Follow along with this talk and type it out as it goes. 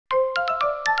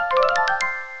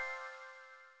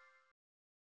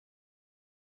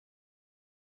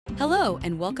Hello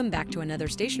and welcome back to another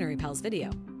Stationery Pals video.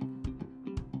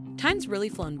 Time's really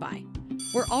flown by.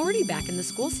 We're already back in the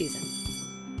school season.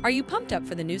 Are you pumped up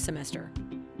for the new semester?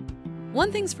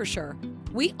 One thing's for sure,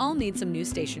 we all need some new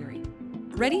stationery.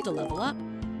 Ready to level up?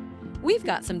 We've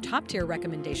got some top-tier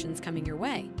recommendations coming your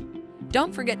way.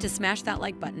 Don't forget to smash that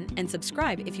like button and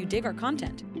subscribe if you dig our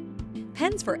content.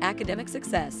 Pens for academic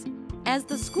success. As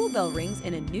the school bell rings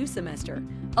in a new semester,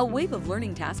 a wave of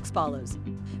learning tasks follows.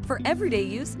 For everyday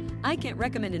use, I can't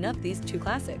recommend enough these two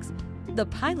classics, the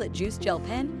Pilot Juice Gel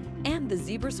Pen and the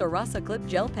Zebra Sarasa Clip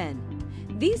Gel Pen.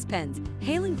 These pens,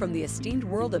 hailing from the esteemed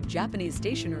world of Japanese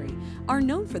stationery, are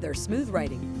known for their smooth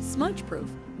writing, smudge-proof,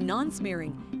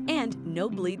 non-smearing, and no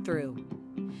bleed-through.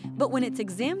 But when it's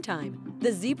exam time,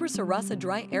 the Zebra Sarasa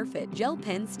Dry Airfit Gel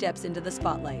Pen steps into the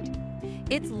spotlight.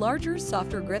 Its larger,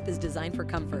 softer grip is designed for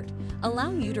comfort,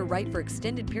 allowing you to write for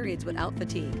extended periods without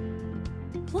fatigue.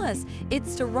 Plus,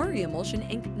 its Terraria emulsion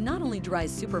ink not only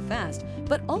dries super fast,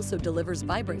 but also delivers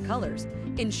vibrant colors,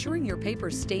 ensuring your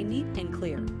papers stay neat and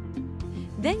clear.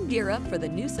 Then gear up for the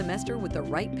new semester with the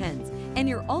right pens, and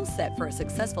you're all set for a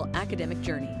successful academic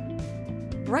journey.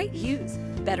 Bright hues,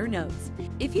 better notes.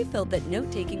 If you felt that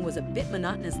note-taking was a bit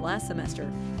monotonous last semester,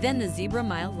 then the Zebra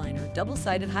Mildliner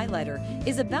double-sided highlighter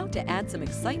is about to add some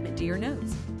excitement to your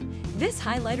notes. This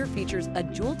highlighter features a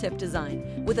jewel-tip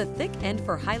design with a thick end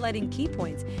for highlighting key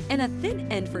points and a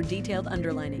thin end for detailed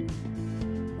underlining.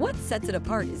 What sets it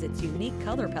apart is its unique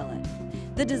color palette.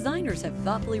 The designers have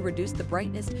thoughtfully reduced the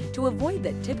brightness to avoid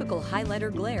that typical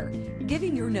highlighter glare,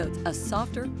 giving your notes a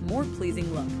softer, more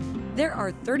pleasing look. There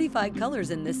are 35 colors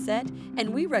in this set,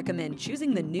 and we recommend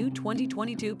choosing the new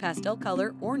 2022 pastel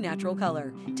color or natural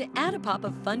color to add a pop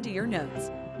of fun to your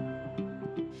notes.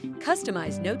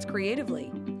 Customize notes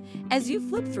creatively. As you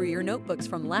flip through your notebooks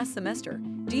from last semester,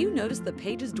 do you notice the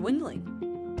pages dwindling?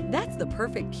 That's the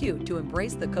perfect cue to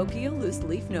embrace the Kokuyo loose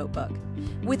leaf notebook.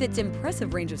 With its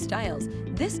impressive range of styles,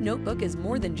 this notebook is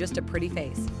more than just a pretty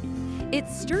face.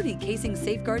 Its sturdy casing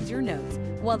safeguards your notes,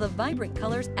 while the vibrant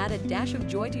colors add a dash of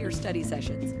joy to your study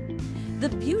sessions.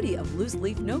 The beauty of loose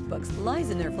leaf notebooks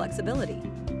lies in their flexibility.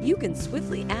 You can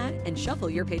swiftly add and shuffle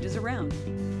your pages around.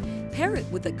 Pair it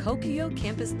with the Kokuyo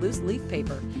Campus Loose Leaf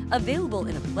Paper, available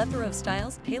in a plethora of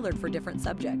styles tailored for different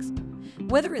subjects.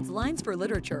 Whether it's lines for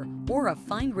literature or a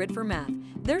fine grid for math,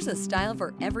 there's a style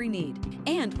for every need.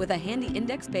 And with a handy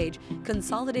index page,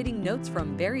 consolidating notes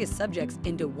from various subjects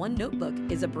into one notebook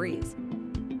is a breeze.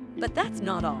 But that's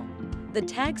not all. The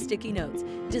tag sticky notes,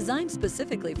 designed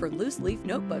specifically for loose leaf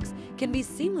notebooks, can be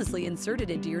seamlessly inserted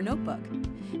into your notebook.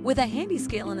 With a handy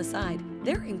scale on the side,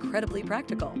 they're incredibly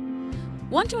practical.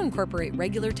 Want to incorporate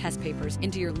regular test papers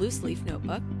into your loose leaf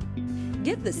notebook?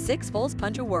 Give the 6 folds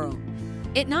punch a whirl.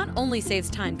 It not only saves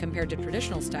time compared to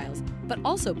traditional styles, but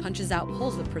also punches out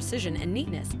holes with precision and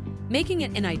neatness, making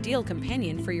it an ideal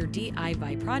companion for your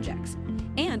DIY projects.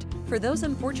 And for those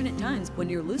unfortunate times when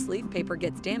your loose leaf paper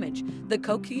gets damaged, the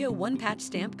Kokuyo one-patch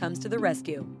stamp comes to the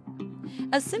rescue.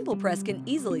 A simple press can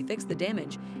easily fix the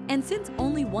damage, and since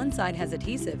only one side has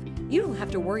adhesive, you don't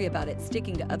have to worry about it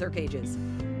sticking to other pages.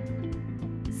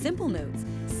 Simple notes,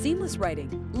 seamless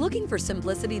writing. Looking for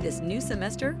simplicity this new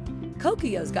semester?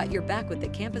 Kokuyo's got your back with the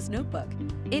Campus Notebook.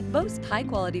 It boasts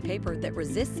high-quality paper that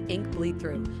resists ink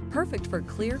bleed-through, perfect for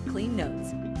clear, clean notes.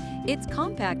 Its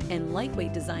compact and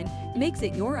lightweight design makes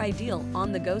it your ideal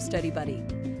on-the-go study buddy.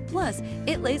 Plus,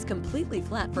 it lays completely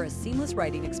flat for a seamless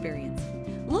writing experience.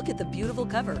 Look at the beautiful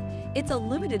cover. It's a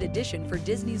limited edition for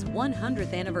Disney's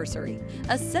 100th anniversary,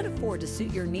 a set of 4 to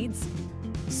suit your needs.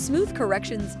 Smooth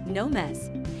corrections, no mess.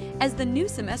 As the new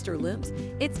semester looms,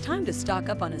 it's time to stock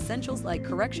up on essentials like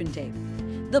correction tape.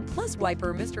 The Plus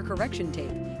Wiper Mr. Correction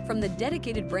Tape from the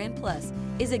dedicated brand Plus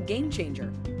is a game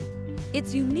changer.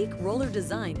 Its unique roller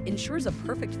design ensures a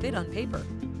perfect fit on paper,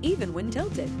 even when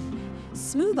tilted.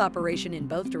 Smooth operation in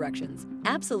both directions,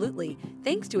 absolutely,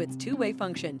 thanks to its two-way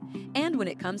function. And when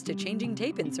it comes to changing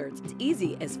tape inserts, it's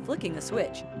easy as flicking a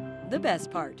switch. The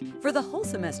best part, for the whole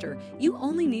semester, you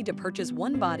only need to purchase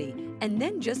one body and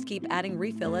then just keep adding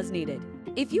refill as needed.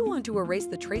 If you want to erase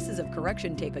the traces of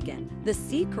correction tape again, the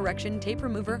Seed Correction Tape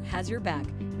Remover has your back,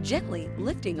 gently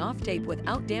lifting off tape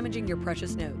without damaging your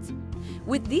precious notes.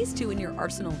 With these two in your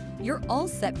arsenal, you're all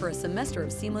set for a semester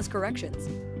of seamless corrections.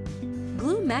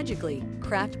 Glue magically,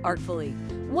 craft artfully.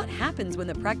 What happens when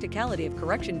the practicality of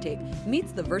correction tape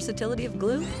meets the versatility of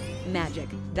glue? Magic,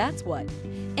 that's what.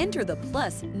 Enter the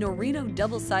Plus Norino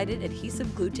double-sided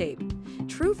adhesive glue tape.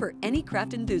 True for any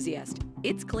craft enthusiast.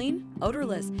 It's clean,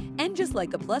 odorless, and just like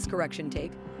the Plus correction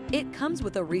tape, it comes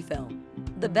with a refill.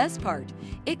 The best part,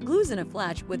 it glues in a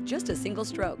flash with just a single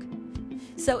stroke.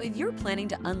 So if you're planning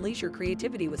to unleash your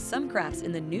creativity with some crafts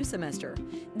in the new semester,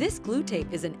 this glue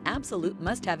tape is an absolute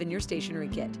must-have in your stationery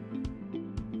kit.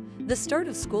 The start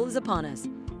of school is upon us.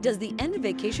 Does the end of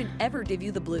vacation ever give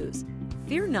you the blues?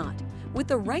 Fear not. With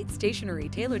the right stationery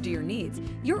tailored to your needs,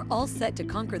 you're all set to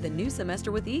conquer the new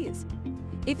semester with ease.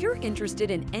 If you're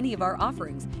interested in any of our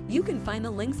offerings, you can find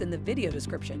the links in the video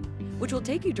description, which will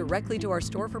take you directly to our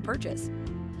store for purchase.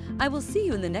 I will see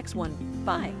you in the next one.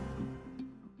 Bye.